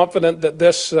 I'm confident that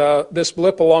this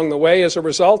blip along the way is a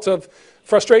result of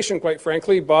frustration, quite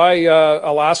frankly, by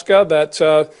Alaska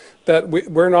that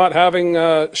we're not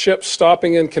having ships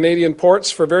stopping in Canadian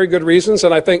ports for very good reasons,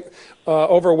 and I think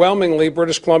overwhelmingly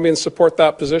British Columbians support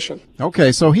that position.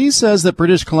 Okay, so he says that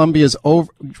British Columbians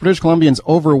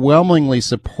overwhelmingly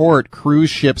support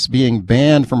cruise ships being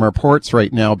banned from our ports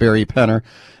right now, Barry Penner,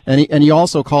 and he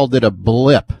also called it a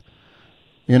blip.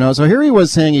 You know, so here he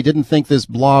was saying he didn't think this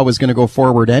law was going to go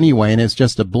forward anyway, and it's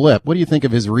just a blip. What do you think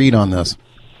of his read on this?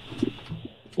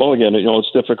 Well, again,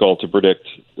 it's difficult to predict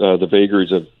the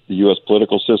vagaries of the U.S.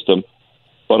 political system,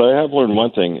 but I have learned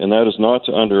one thing, and that is not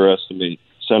to underestimate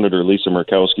Senator Lisa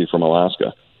Murkowski from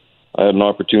Alaska. I had an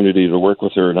opportunity to work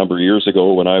with her a number of years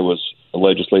ago when I was a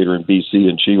legislator in B.C.,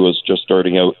 and she was just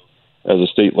starting out as a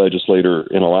state legislator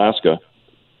in Alaska.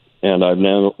 And I've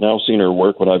now seen her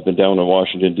work when I've been down in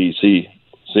Washington, D.C.,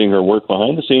 seeing her work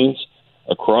behind the scenes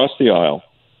across the aisle.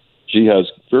 She has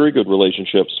very good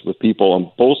relationships with people on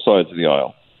both sides of the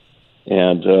aisle.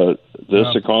 And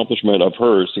this accomplishment of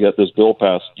hers to get this bill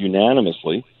passed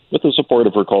unanimously with the support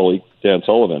of her colleague, Dan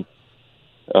Sullivan,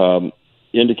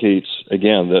 indicates,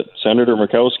 again, that Senator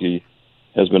Murkowski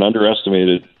has been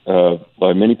underestimated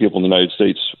by many people in the United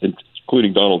States,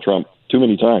 including Donald Trump, too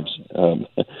many times.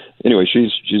 Anyway,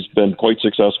 she's been quite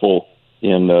successful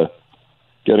in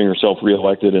getting herself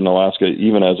reelected in Alaska,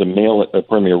 even as a male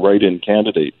premier write-in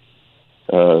candidate.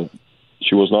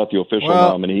 She was not the official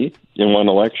nominee in one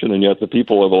election, and yet the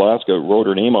people of Alaska wrote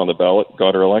her name on the ballot,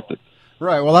 got her elected.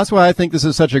 Right. Well, that's why I think this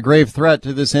is such a grave threat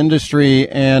to this industry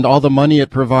and all the money it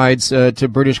provides to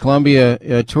British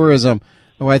Columbia tourism.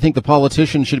 Oh, I think the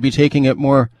politicians should be taking it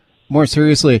more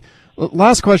seriously.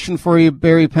 Last question for you,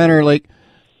 Barry Penner. Like,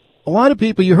 a lot of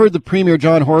people, you heard the Premier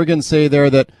John Horgan say there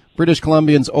that British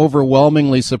Columbians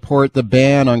overwhelmingly support the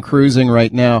ban on cruising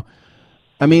right now.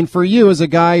 I mean, for you as a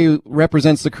guy who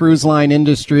represents the cruise line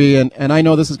industry, and I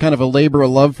know this is kind of a labor of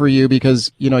love for you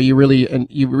because, you know, you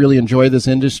really enjoy this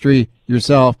industry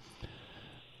yourself.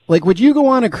 Like, would you go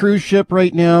on a cruise ship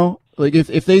right now? Like,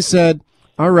 if they said,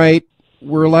 all right,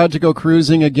 we're allowed to go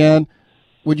cruising again,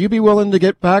 would you be willing to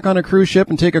get back on a cruise ship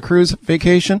and take a cruise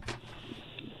vacation?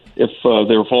 If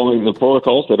they're following the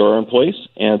protocols that are in place,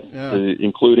 and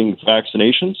including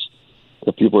vaccinations,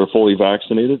 if people are fully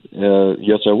vaccinated,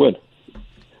 yes, I would.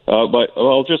 But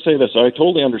I'll just say this. I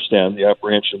totally understand the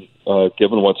apprehension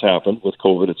given what's happened with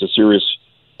COVID. It's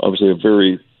obviously a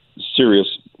very serious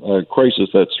crisis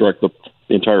that struck the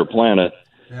entire planet.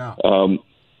 Yeah.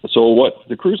 So what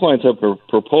the cruise lines have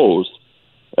proposed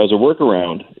as a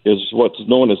workaround is what's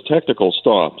known as technical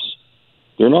stops.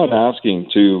 They're not asking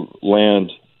to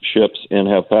land ships and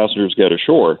have passengers get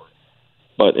ashore,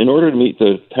 but in order to meet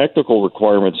the technical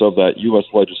requirements of that U.S.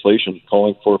 legislation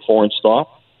calling for a foreign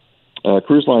stop,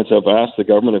 cruise lines have asked the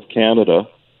Government of Canada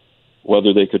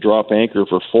whether they could drop anchor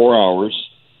for 4 hours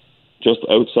just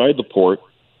outside the port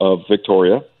of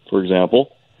Victoria, for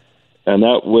example, and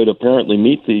that would apparently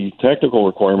meet the technical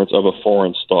requirements of a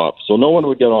foreign stop. So no one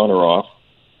would get on or off,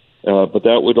 but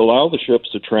that would allow the ships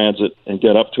to transit and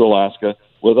get up to Alaska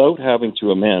without having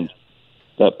to amend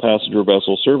that Passenger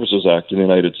Vessel Services Act in the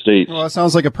United States. Well, that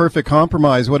sounds like a perfect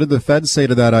compromise. What did the feds say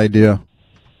to that idea?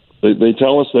 They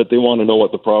tell us that they want to know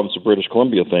what the province of British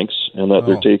Columbia thinks and that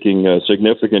they're taking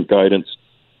significant guidance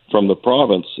from the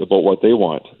province about what they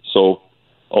want. So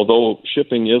although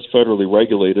shipping is federally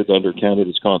regulated under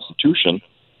Canada's Constitution,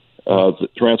 the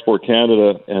Transport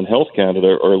Canada and Health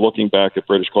Canada are looking back at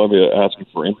British Columbia asking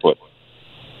for input.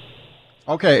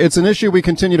 Okay, it's an issue we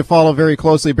continue to follow very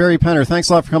closely. Barry Penner, thanks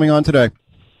a lot for coming on today.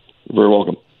 You're very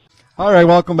welcome. All right,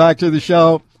 welcome back to the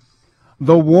show.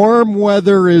 The warm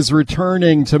weather is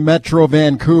returning to Metro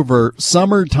Vancouver.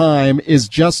 Summertime is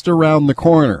just around the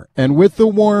corner. And with the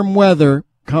warm weather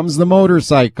comes the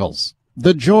motorcycles,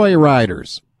 the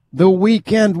joyriders, the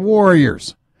weekend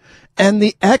warriors, and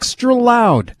the extra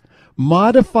loud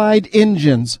modified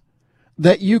engines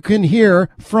that you can hear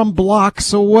from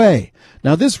blocks away.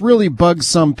 Now, this really bugs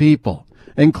some people,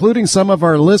 including some of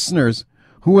our listeners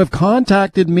who have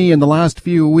contacted me in the last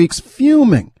few weeks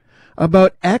fuming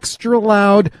about extra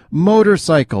loud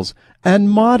motorcycles and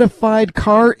modified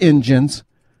car engines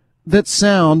that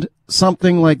sound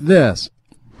something like this.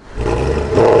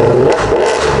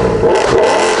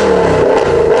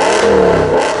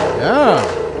 Yeah.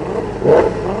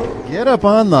 Get up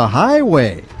on the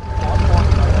highway.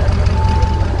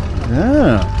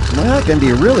 Yeah, that can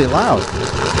be really loud.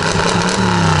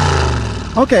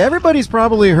 Okay, everybody's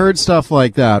probably heard stuff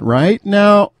like that, right?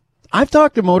 Now, I've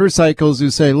talked to motorcycles who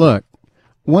say, look,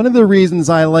 one of the reasons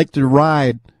I like to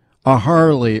ride a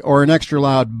Harley or an extra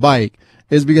loud bike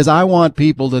is because I want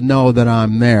people to know that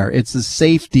I'm there. It's a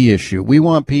safety issue. We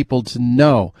want people to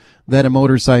know that a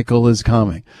motorcycle is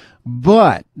coming.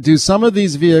 But do some of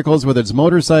these vehicles, whether it's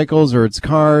motorcycles or it's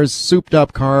cars, souped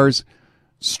up cars,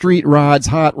 street rods,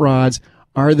 hot rods,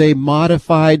 are they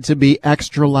modified to be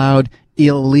extra loud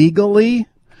illegally?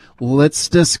 Let's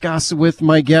discuss with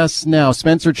my guests now.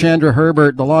 Spencer Chandra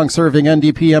Herbert, the long-serving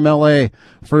NDP MLA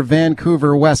for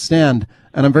Vancouver West End.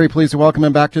 And I'm very pleased to welcome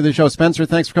him back to the show. Spencer,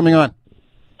 thanks for coming on.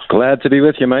 Glad to be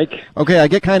with you, Mike. Okay, I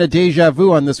get kind of deja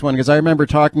vu on this one because I remember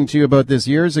talking to you about this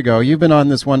years ago. You've been on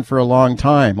this one for a long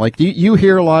time. Like, you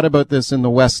hear a lot about this in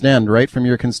the West End, right, from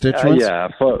your constituents? Yeah,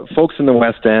 folks in the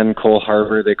West End, Cole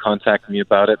Harbour, they contact me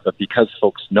about it. But because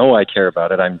folks know I care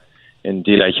about it, I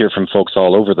hear from folks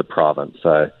all over the province.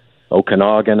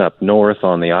 Okanagan, up north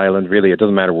on the island, really, it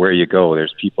doesn't matter where you go.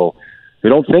 There's people who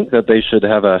don't think that they should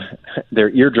have their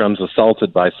eardrums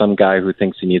assaulted by some guy who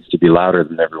thinks he needs to be louder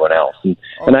than everyone else.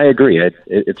 And I agree,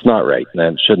 it's not right, and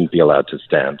it shouldn't be allowed to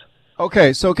stand.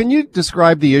 Okay, so can you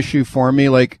describe the issue for me?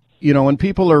 Like, you know, when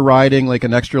people are riding like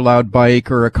an extra loud bike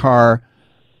or a car,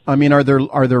 I mean, are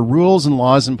there rules and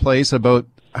laws in place about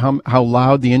how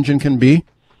loud the engine can be?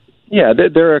 Yeah,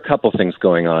 there are a couple things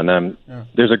going on.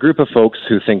 There's a group of folks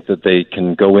who think that they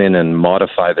can go in and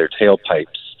modify their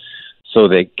tailpipes so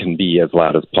they can be as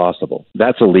loud as possible.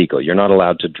 That's illegal. You're not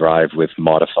allowed to drive with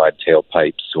modified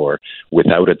tailpipes or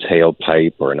without a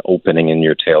tailpipe or an opening in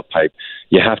your tailpipe.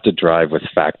 You have to drive with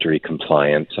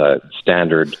factory-compliant,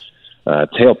 standard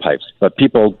tailpipes. But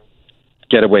people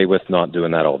get away with not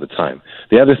doing that all the time.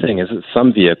 The other thing is that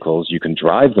some vehicles, you can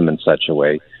drive them in such a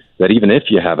way that even if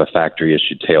you have a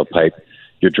factory-issued tailpipe,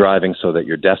 you're driving so that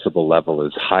your decibel level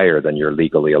is higher than you're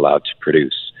legally allowed to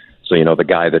produce. So, you know, the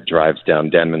guy that drives down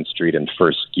Denman Street in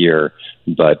first gear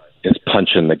but is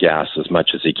punching the gas as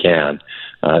much as he can,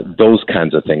 those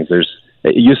kinds of things.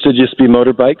 It used to just be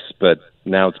motorbikes, but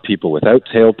now it's people without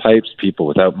tailpipes, people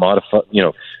without modified, you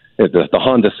know, the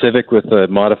Honda Civic with a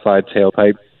modified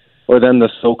tailpipe, or then the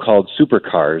so-called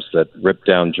supercars that rip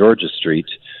down Georgia Street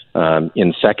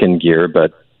in second gear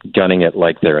but gunning it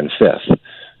like they're in fifth.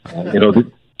 You know,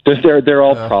 they're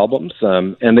all problems,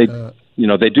 and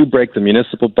they do break the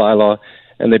municipal bylaw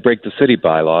and they break the city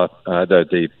bylaw,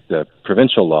 the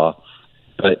provincial law.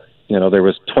 But there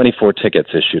was 24 tickets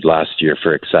issued last year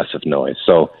for excessive noise.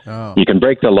 So you can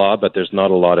break the law, but there's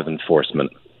not a lot of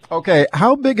enforcement. Okay,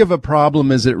 how big of a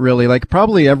problem is it really? Like,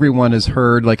 probably everyone has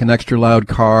heard like an extra loud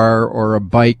car or a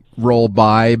bike roll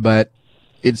by, but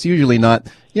it's usually not,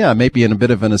 maybe in a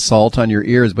bit of an assault on your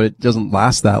ears, but it doesn't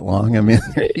last that long. I mean,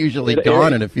 they're usually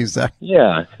gone in a few seconds.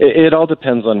 Yeah, it all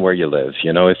depends on where you live.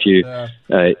 If you,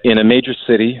 in a major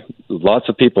city, lots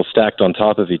of people stacked on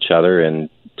top of each other in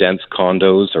dense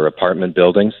condos or apartment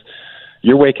buildings,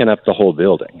 you're waking up the whole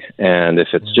building. And if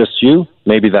it's just you,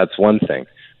 maybe that's one thing.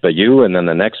 But you, and then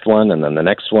the next one, and then the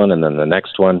next one, and then the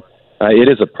next one, it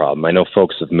is a problem. I know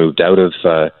folks have moved out of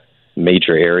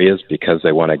major areas because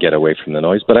they want to get away from the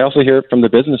noise. But I also hear it from the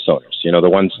business owners, the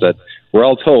ones that we're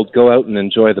all told go out and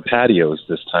enjoy the patios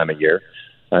this time of year.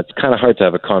 It's kind of hard to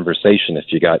have a conversation if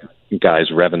you got guys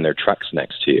revving their trucks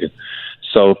next to you.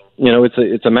 So,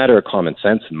 it's a matter of common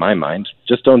sense in my mind.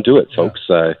 Just don't do it, folks.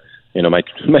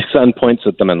 My son points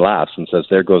at them and laughs and says,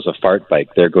 there goes a fart bike,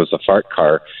 there goes a fart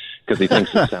car, because he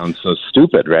thinks it sounds so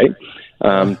stupid, right?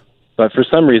 But for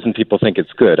some reason, people think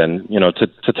it's good. And,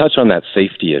 to touch on that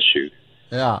safety issue,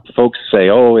 folks say,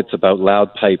 it's about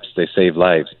loud pipes, they save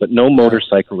lives. But no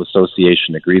motorcycle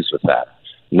association agrees with that.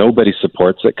 Nobody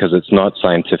supports it because it's not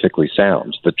scientifically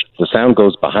sound. The sound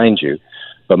goes behind you,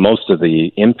 but most of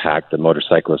the impact that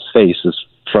motorcyclists face is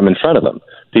from in front of them.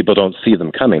 People don't see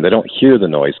them coming. They don't hear the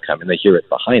noise coming. They hear it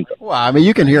behind them. Well, I mean,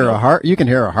 you can hear a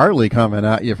Harley coming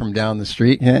at you from down the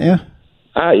street, can't you?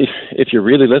 If you're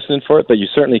really listening for it, but you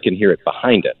certainly can hear it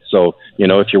behind it. So,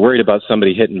 if you're worried about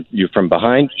somebody hitting you from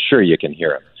behind, sure, you can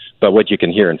hear them. But what you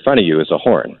can hear in front of you is a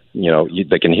horn.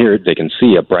 They can hear it. They can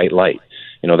see a bright light.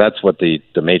 That's what the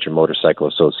major motorcycle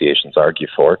associations argue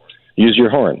for. Use your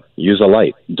horn. Use a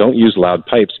light. Don't use loud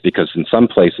pipes, because in some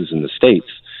places in the States,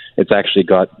 it's actually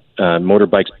got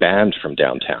motorbikes banned from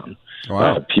downtown.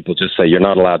 Wow. People just say, you're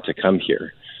not allowed to come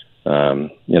here.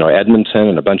 Edmonton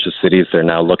and a bunch of cities, they're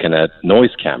now looking at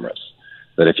noise cameras,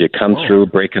 that if you come through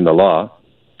breaking the law,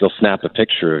 they'll snap a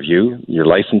picture of you, your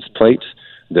license plate,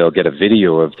 they'll get a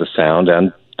video of the sound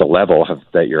and the level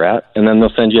that you're at, and then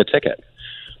they'll send you a ticket.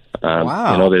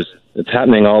 Wow. It's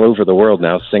happening all over the world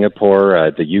now.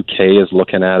 Singapore, the UK is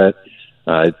looking at it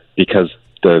because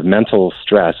the mental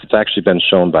stress, it's actually been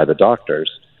shown by the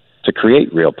doctors to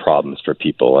create real problems for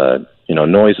people.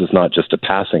 Noise is not just a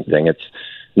passing thing. It's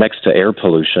next to air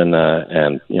pollution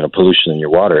and pollution in your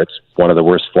water. It's one of the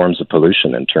worst forms of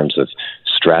pollution in terms of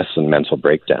stress and mental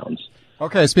breakdowns.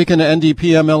 Okay, speaking to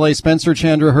NDP MLA Spencer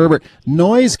Chandra Herbert,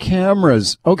 noise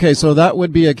cameras. Okay, so that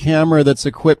would be a camera that's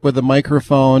equipped with a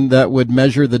microphone that would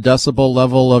measure the decibel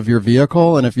level of your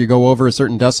vehicle, and if you go over a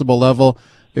certain decibel level,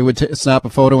 it would snap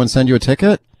a photo and send you a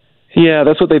ticket? Yeah,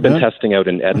 that's what they've been testing out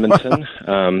in Edmonton.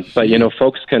 But,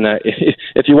 folks can,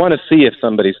 if you want to see if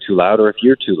somebody's too loud or if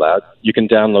you're too loud, you can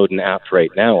download an app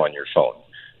right now on your phone,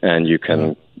 and you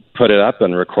can put it up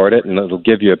and record it, and it'll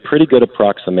give you a pretty good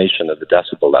approximation of the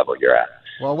decibel level you're at.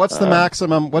 Well, what's the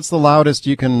maximum, what's the loudest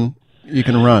you can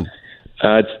run?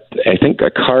 I think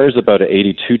a car is about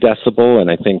 82 decibel,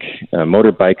 and I think a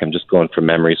motorbike, I'm just going from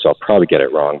memory, so I'll probably get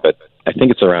it wrong, but I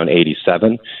think it's around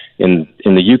 87. In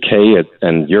the UK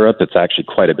and Europe, it's actually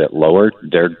quite a bit lower.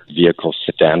 Their vehicle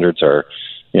standards are,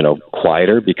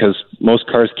 quieter, because most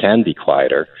cars can be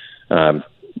quieter.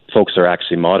 Folks are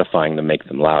actually modifying to make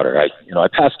them louder. I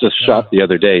passed a shop the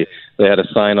other day. They had a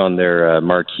sign on their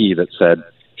marquee that said,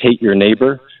 "Hate your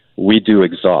neighbor, we do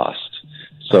exhaust."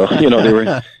 So, they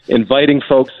were inviting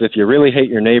folks, if you really hate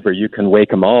your neighbor, you can wake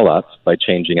them all up by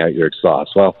changing out your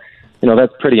exhaust. Well,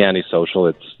 that's pretty antisocial.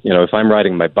 It's, if I'm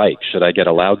riding my bike, should I get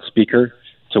a loudspeaker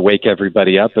to wake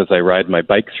everybody up as I ride my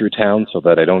bike through town so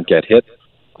that I don't get hit?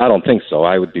 I don't think so.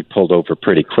 I would be pulled over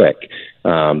pretty quick.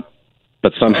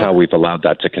 But somehow we've allowed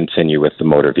that to continue with the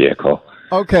motor vehicle.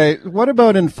 Okay, what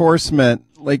about enforcement?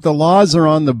 Like, the laws are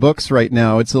on the books right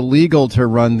now. It's illegal to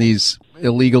run these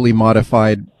illegally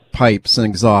modified pipes and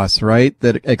exhausts, right,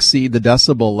 that exceed the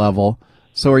decibel level.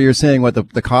 So are you saying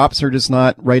the cops are just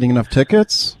not writing enough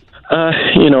tickets?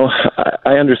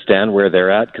 I understand where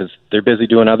they're at because they're busy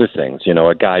doing other things.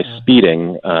 A guy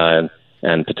speeding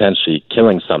and potentially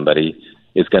killing somebody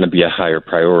is going to be a higher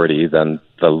priority than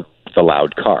the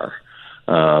loud car.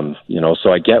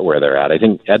 So I get where they're at. I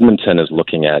think Edmonton is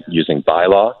looking at using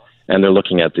bylaw, and they're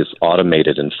looking at this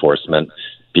automated enforcement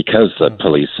because the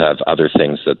police have other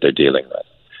things that they're dealing with.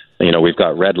 We've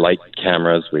got red light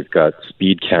cameras, we've got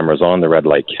speed cameras on the red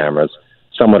light cameras.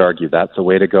 Some would argue that's the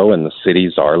way to go, and the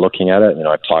cities are looking at it.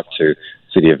 I've talked to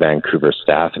City of Vancouver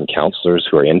staff and councillors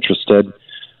who are interested.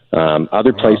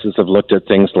 Other places have looked at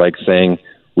things like saying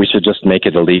we should just make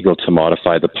it illegal to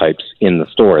modify the pipes in the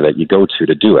store that you go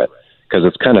to do it. because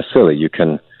it's kind of silly. You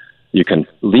can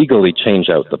legally change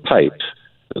out the pipe,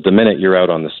 but the minute you're out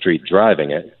on the street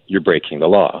driving it, you're breaking the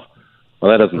law.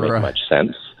 Well, that doesn't make much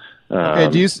sense. Okay.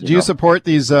 Do you support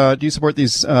these?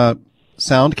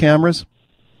 Sound cameras?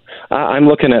 I'm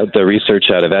looking at the research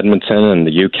out of Edmonton and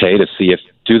the UK to see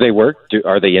do they work?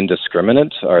 Are they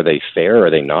indiscriminate? Are they fair? Are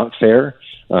they not fair?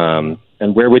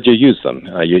 And where would you use them?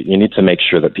 You need to make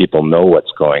sure that people know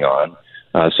what's going on,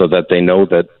 so that they know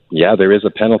that there is a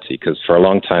penalty. Because for a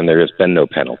long time there has been no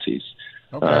penalties.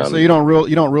 Okay, so you don't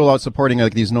rule out supporting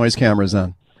like these noise cameras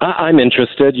then? I'm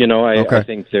interested. I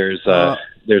think there's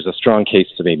a strong case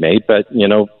to be made, but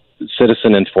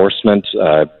citizen enforcement,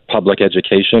 public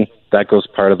education, that goes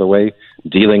part of the way.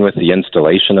 Dealing with the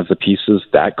installation of the pieces,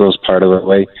 that goes part of the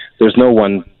way. There's no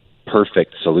one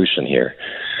perfect solution here.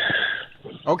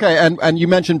 Okay, and you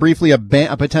mentioned briefly a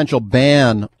potential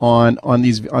ban on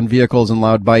vehicles and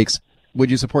loud bikes.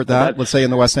 Would you support that? Let's say in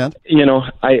the West End.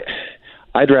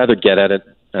 I'd rather get at it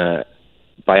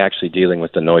by actually dealing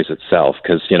with the noise itself,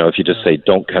 because if you just say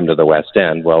don't come to the West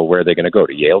End, well, where are they going to go?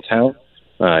 To Yaletown?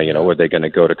 Were they going to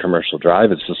go to Commercial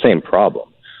Drive? It's the same problem.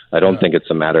 I don't think it's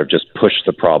a matter of just push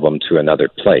the problem to another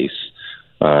place,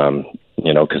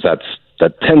 because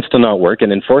that tends to not work,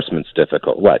 and enforcement's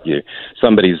difficult.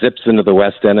 Somebody zips into the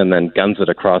West End and then guns it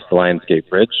across the Lionsgate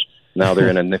Bridge. Now they're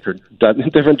in a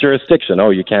different jurisdiction.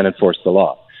 Oh, you can't enforce the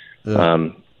law. Yeah.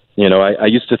 I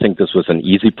used to think this was an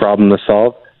easy problem to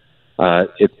solve.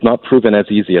 It's not proven as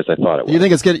easy as I thought it was. You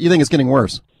think it's getting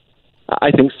worse?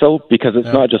 I think so, because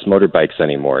it's not just motorbikes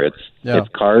anymore. It's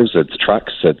cars, it's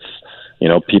trucks, it's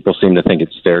people seem to think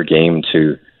it's fair game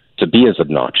to be as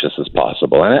obnoxious as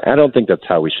possible. And I don't think that's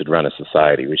how we should run a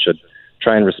society. We should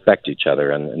try and respect each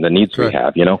other and the needs we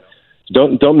have,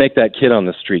 Don't make that kid on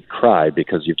the street cry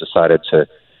because you've decided to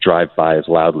drive by as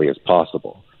loudly as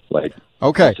possible.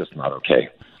 It's just not okay.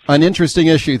 An interesting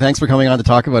issue. Thanks for coming on to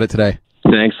talk about it today.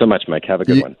 Thanks so much, Mike. Have a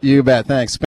good one. You bet. Thanks.